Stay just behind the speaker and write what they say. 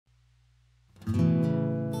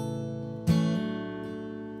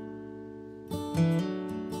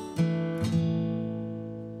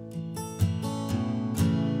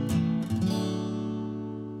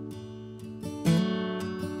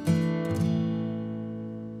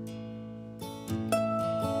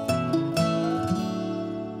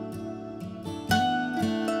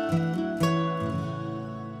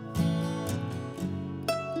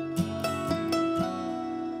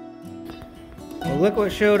look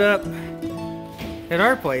what showed up at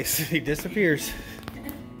our place. He disappears.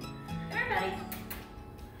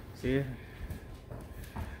 See?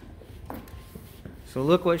 So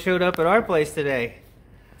look what showed up at our place today.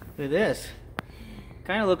 Look at this.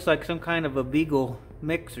 Kind of looks like some kind of a beagle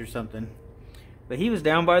mix or something. But he was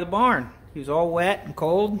down by the barn. He was all wet and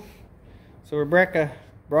cold. So Rebekah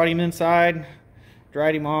brought him inside,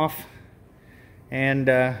 dried him off, and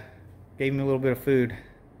gave him a little bit of food.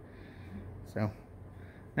 So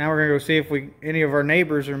now we're gonna go see if any of our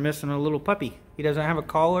neighbors are missing a little puppy. He doesn't have a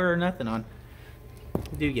collar or nothing on.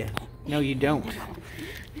 Do you? No, you don't.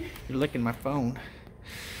 You're licking my phone.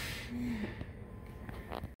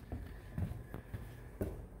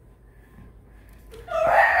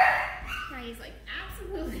 He's like,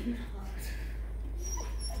 absolutely not.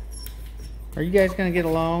 Are you guys gonna get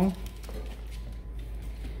along?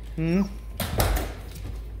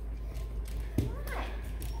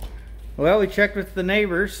 Well, we checked with the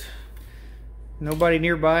neighbors. Nobody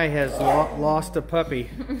nearby has lost a puppy.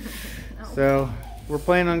 So we're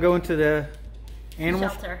planning on going to the animal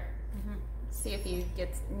shelter. See if he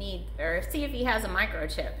see if he has a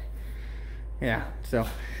microchip. Yeah. So,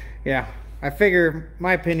 yeah. I figure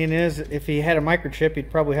my opinion is if he had a microchip, he'd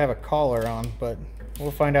probably have a collar on, but we'll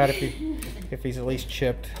find out if he's at least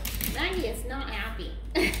chipped. Maggie is not happy.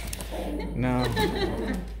 No.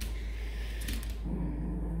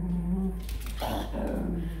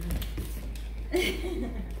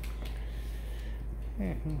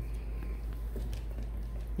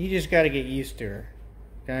 You just got to get used to her,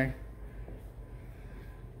 okay?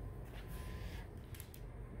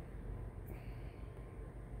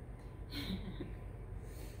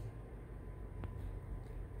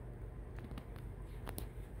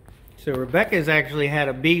 So Rebekah's actually had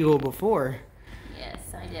a beagle before. Yes,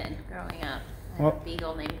 I did. Growing up, I had a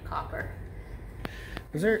beagle named Copper.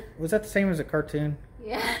 Was that the same as a cartoon?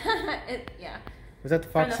 Yeah, yeah. Was that the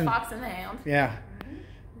Fox and the Fox and the Hound? Yeah.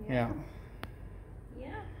 Mm-hmm.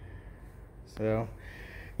 Yeah. So,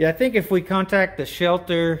 yeah, I think if we contact the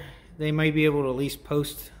shelter, they may be able to at least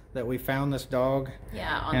post that we found this dog.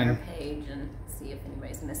 Yeah, on their page and see if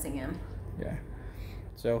anybody's missing him. Yeah.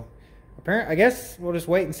 So, I guess we'll just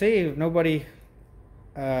wait and see. If nobody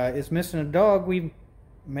is missing a dog, we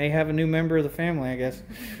may have a new member of the family, I guess.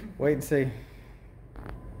 Wait and see.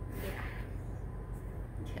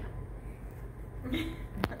 Yeah.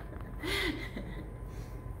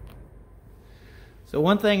 So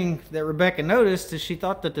one thing that Rebekah noticed is she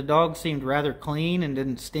thought that the dog seemed rather clean and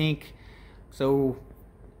didn't stink. So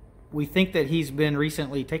we think that he's been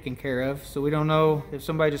recently taken care of. So we don't know if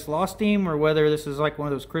somebody just lost him or whether this is like one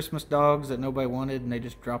of those Christmas dogs that nobody wanted and they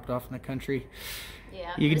just dropped off in the country.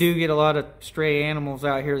 Yeah. You do get a lot of stray animals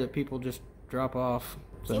out here that people just drop off.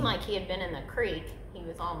 So. Seemed like he had been in the creek. He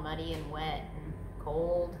was all muddy and wet and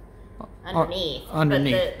cold. Underneath.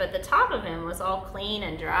 But the top of him was all clean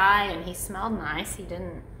and dry, and he smelled nice.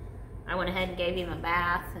 I went ahead and gave him a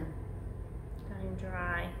bath and got him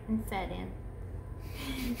dry and fed him.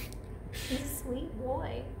 He's a sweet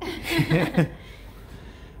boy. Hi,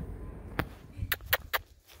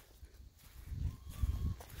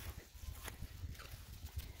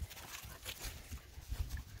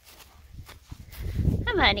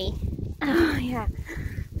 buddy. Oh, yeah.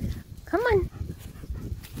 Come on.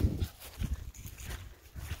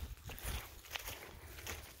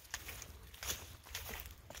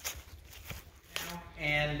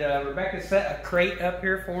 And Rebekah set a crate up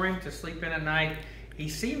here for him to sleep in at night. He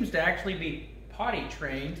seems to actually be potty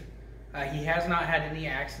trained. He has not had any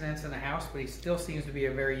accidents in the house, but he still seems to be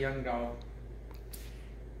a very young dog.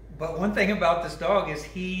 But one thing about this dog is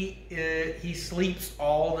he sleeps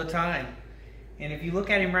all the time. And if you look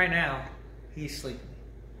at him right now, he's sleeping.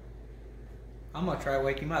 I'm going to try to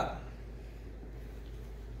wake him up.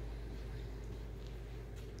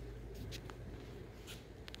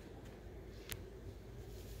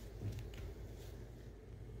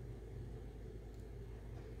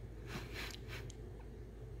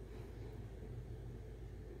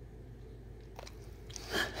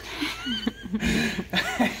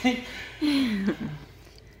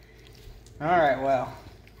 All right, well,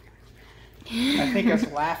 I think us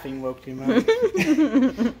laughing woke him up.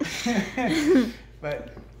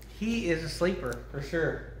 But he is a sleeper for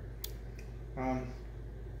sure.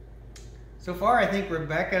 So far, I think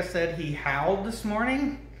Rebekah said he howled this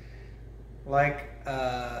morning, like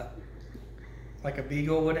a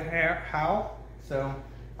beagle would howl. So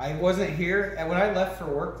I wasn't here, and when I left for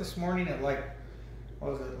work this morning at like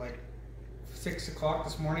 6 o'clock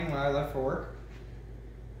this morning when I left for work,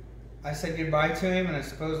 I said goodbye to him, and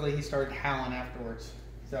supposedly he started howling afterwards.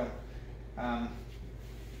 So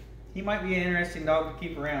he might be an interesting dog to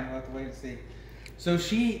keep around. We'll have to wait and see. So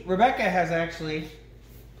Rebekah has actually,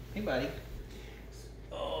 hey buddy,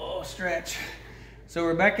 oh stretch. So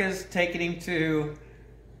Rebekah's taking him to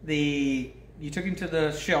you took him to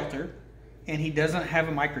the shelter, and he doesn't have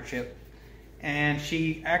a microchip. And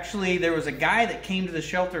there was a guy that came to the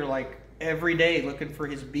shelter like every day looking for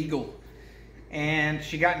his beagle. And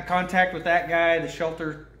she got in contact with that guy. The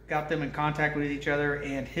shelter got them in contact with each other,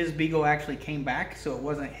 and his beagle actually came back, so it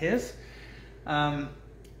wasn't his.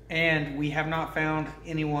 And we have not found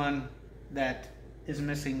anyone that is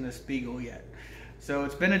missing this beagle yet. So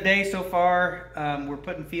it's been a day so far. We're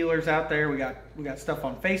putting feelers out there. We got stuff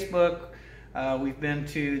on Facebook. We've been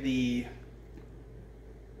to the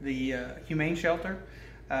Humane shelter.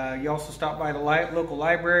 You also stop by the local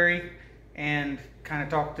library and kind of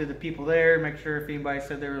talk to the people there, make sure if anybody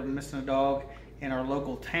said they were missing a dog in our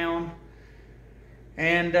local town,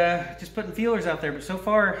 and just putting feelers out there. But so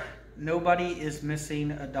far, nobody is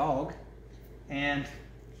missing a dog, and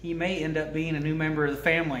he may end up being a new member of the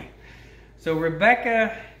family. So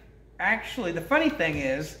Rebekah, actually, the funny thing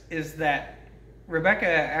is that Rebekah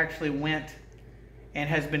actually went and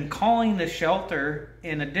has been calling the shelter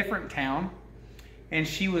in a different town, and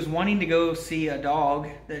she was wanting to go see a dog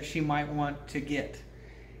that she might want to get.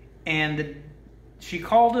 And she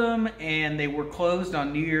called him, and they were closed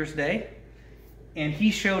on New Year's Day, and he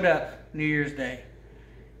showed up New Year's Day.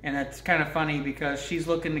 And that's kind of funny because she's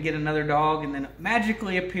looking to get another dog, and then it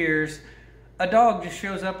magically appears a dog just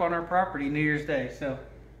shows up on our property New Year's Day. So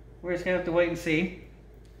we're just gonna have to wait and see.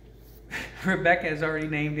 Rebekah has already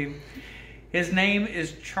named him. His name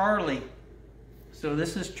is Charlie. So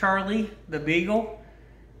this is Charlie, the beagle.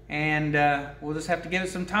 And we'll just have to give it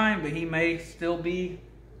some time, but he may still be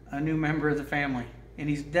a new member of the family. And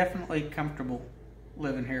he's definitely comfortable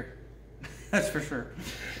living here. That's for sure.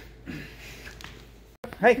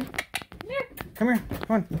 Hey, come here,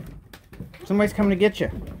 come on. Somebody's coming to get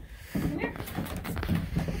you. Come here.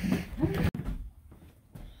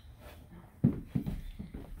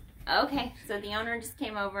 Okay, so the owner just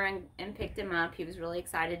came over and picked him up. He was really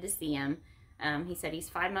excited to see him. He said he's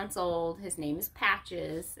 5 months old. His name is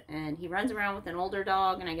Patches, and he runs around with an older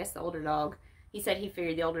dog, and I guess the older dog, he said he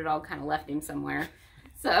figured the older dog kind of left him somewhere.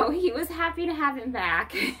 So he was happy to have him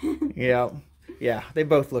back. Yeah, they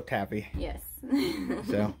both looked happy. Yes.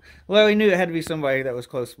 So, well, we knew it had to be somebody that was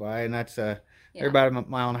close by, and that's, they're about a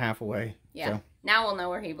mile and a half away. Yeah, so. Now we'll know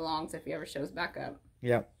where he belongs if he ever shows back up.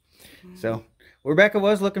 Yep. So, Rebekah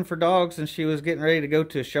was looking for dogs, and she was getting ready to go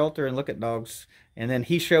to a shelter and look at dogs, and then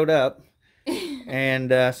he showed up.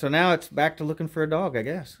 And so now it's back to looking for a dog, I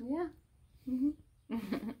guess. Yeah.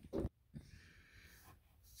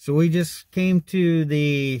 So we just came to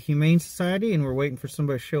the Humane Society, and we're waiting for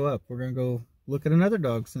somebody to show up. We're going to go look at another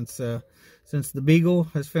dog since the beagle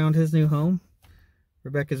has found his new home.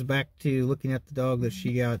 Rebekah's back to looking at the dog that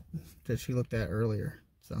she looked at earlier.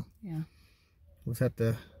 So yeah, we'll just have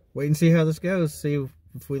to wait and see how this goes, see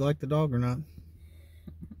if we like the dog or not.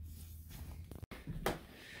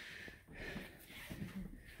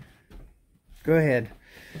 Go ahead.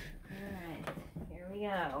 Alright, here we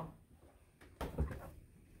go.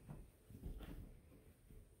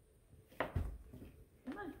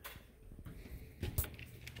 Come on.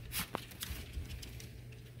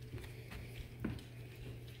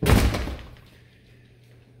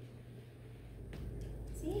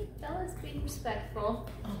 See, Bella's being respectful.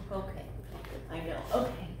 Oh, okay. I know.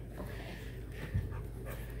 Okay.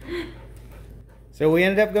 So we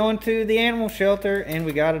ended up going to the animal shelter, and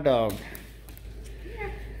we got a dog.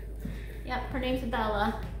 Yep, her name's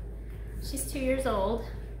Bella. She's 2 years old.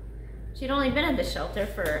 She'd only been at the shelter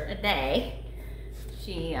for a day.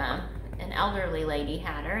 An elderly lady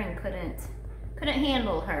had her and couldn't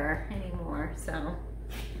handle her anymore, so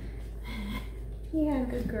yeah,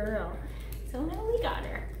 good girl. So now we got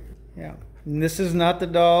her. Yeah, and this is not the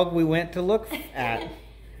dog we went to look at.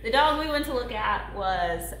 The dog we went to look at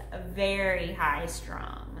was very high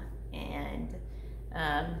strung and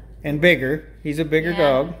bigger. He's a bigger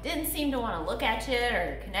dog. Didn't seem to want to look at you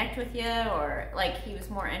or connect with you, or like he was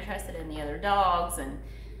more interested in the other dogs, and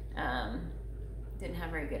didn't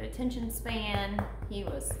have very good attention span. He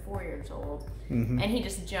was 4 years old, and he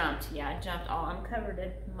just jumped. Yeah, jumped all. I'm covered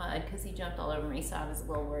in mud because he jumped all over me, so I was a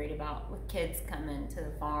little worried about with kids coming to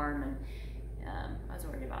the farm, and I was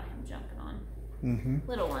worried about him jumping on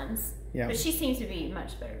little ones. Yeah, but she seems to be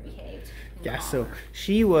much better behaved. Yeah, so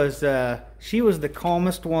she was the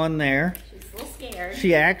calmest one there. She's a little scared.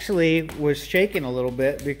 She actually was shaking a little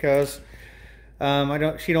bit because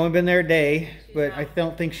she'd only been there a day, but I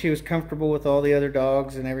don't think she was comfortable with all the other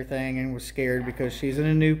dogs and everything, and was scared because she's in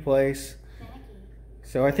a new place.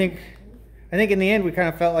 So I think in the end we kind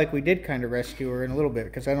of felt like we did kind of rescue her in a little bit,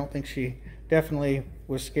 because I don't think she definitely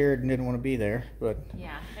was scared and didn't want to be there. But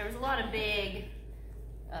yeah, there was a lot of big,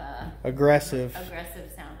 aggressive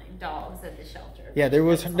sounding dogs at the shelter. Yeah, there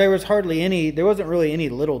was hardly any. There wasn't really any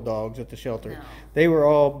little dogs at the shelter. No. They were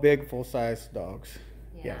all big, full-size dogs.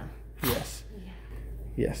 Yeah. Yes. Yeah.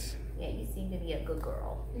 Yes. Yeah, you seem to be a good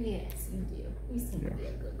girl. Yes, you do. You seem to be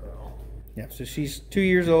a good girl. Yeah. So she's 2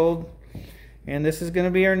 years old, and this is going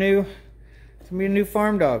to be our new. It's going to be a new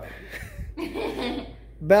farm dog.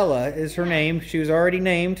 Bella is her name. She was already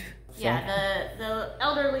named. So. Yeah, the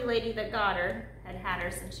elderly lady that got her had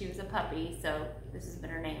her since she was a puppy, so this has been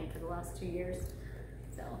her name for the last 2 years.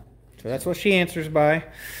 So that's what she answers by.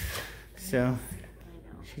 So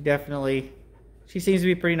she seems to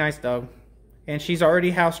be a pretty nice dog, and she's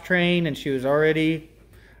already house trained, and she was already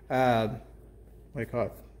what do you call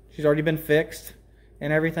it? She's already been fixed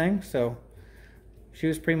and everything, so she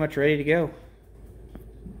was pretty much ready to go.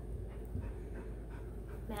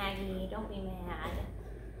 Maggie, don't be mad.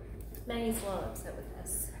 Maggie's a little upset with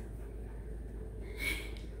us.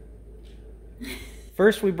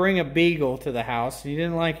 First we bring a beagle to the house. You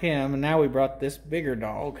didn't like him, and now we brought this bigger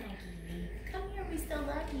dog. Maggie, come here, we still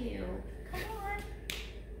love you. Come on.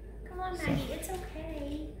 Come on, Maggie, it's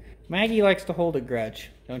okay. Maggie likes to hold a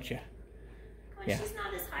grudge, don't you? Come on, she's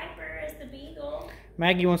not as hyper as the beagle.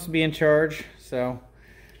 Maggie wants to be in charge, so...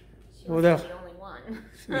 She wants to be the only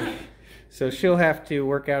one. So she'll have to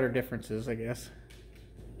work out her differences, I guess.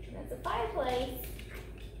 That's a fireplace.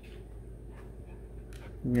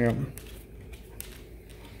 Yep.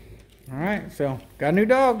 Alright, so got a new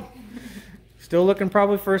dog. Still looking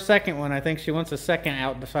probably for a second one. I think she wants a second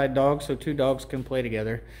outside dog so 2 dogs can play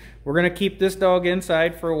together. We're going to keep this dog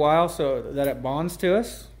inside for a while so that it bonds to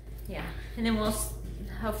us. Yeah, and then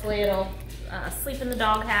hopefully it'll sleep in the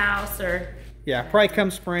doghouse or... Yeah, probably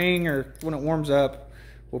come spring or when it warms up,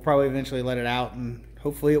 we'll probably eventually let it out, and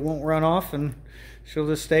hopefully it won't run off and she'll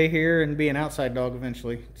just stay here and be an outside dog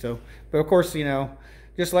eventually. So, but of course, you know,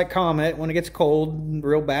 just like Comet, when it gets cold,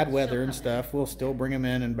 real bad weather and stuff, we'll still bring him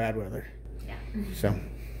in bad weather. Yeah. So.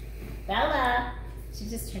 Bella,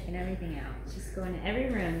 she's just checking everything out. She's going to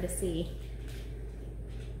every room to see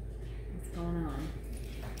what's going on.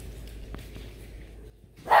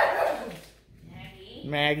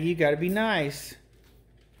 Maggie, you gotta be nice.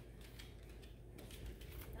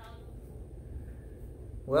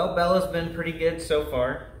 Well, Bella's been pretty good so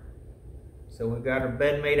far. So we've got her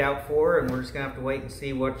bed made out for her, and we're just gonna have to wait and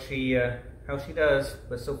see what how she does.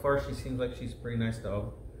 But so far, she seems like she's a pretty nice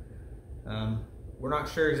dog. We're not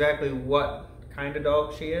sure exactly what kind of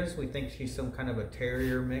dog she is. We think she's some kind of a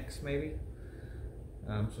terrier mix, maybe.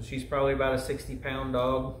 So she's probably about a 60-pound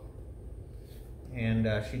dog, and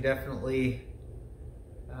she definitely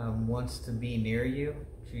wants to be near you.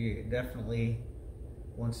 She definitely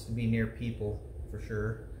wants to be near people, for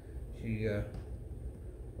sure. She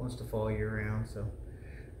wants to follow you around, so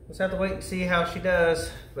let's have to wait and see how she does.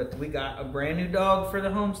 But we got a brand new dog for the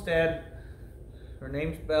homestead. Her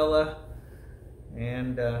name's Bella,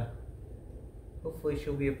 and hopefully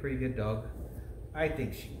she'll be a pretty good dog. I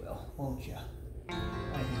think she will, won't you? I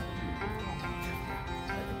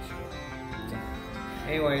think she will. So,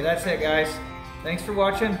 anyway, that's it, guys. Thanks for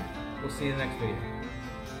watching. We'll see you in the next video.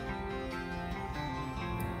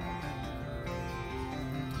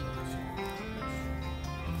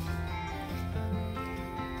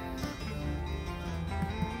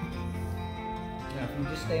 Now, if you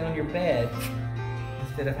just stay on your bed,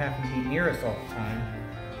 instead of having to be near us all the time,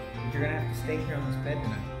 you're going to have to stay here on this bed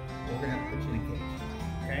tonight. We're going to have to put you in a cage.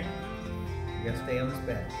 Okay? You got to stay on this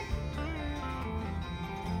bed.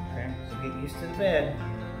 Okay? So get used to the bed.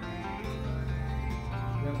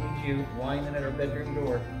 We don't need you whining at our bedroom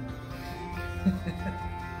door.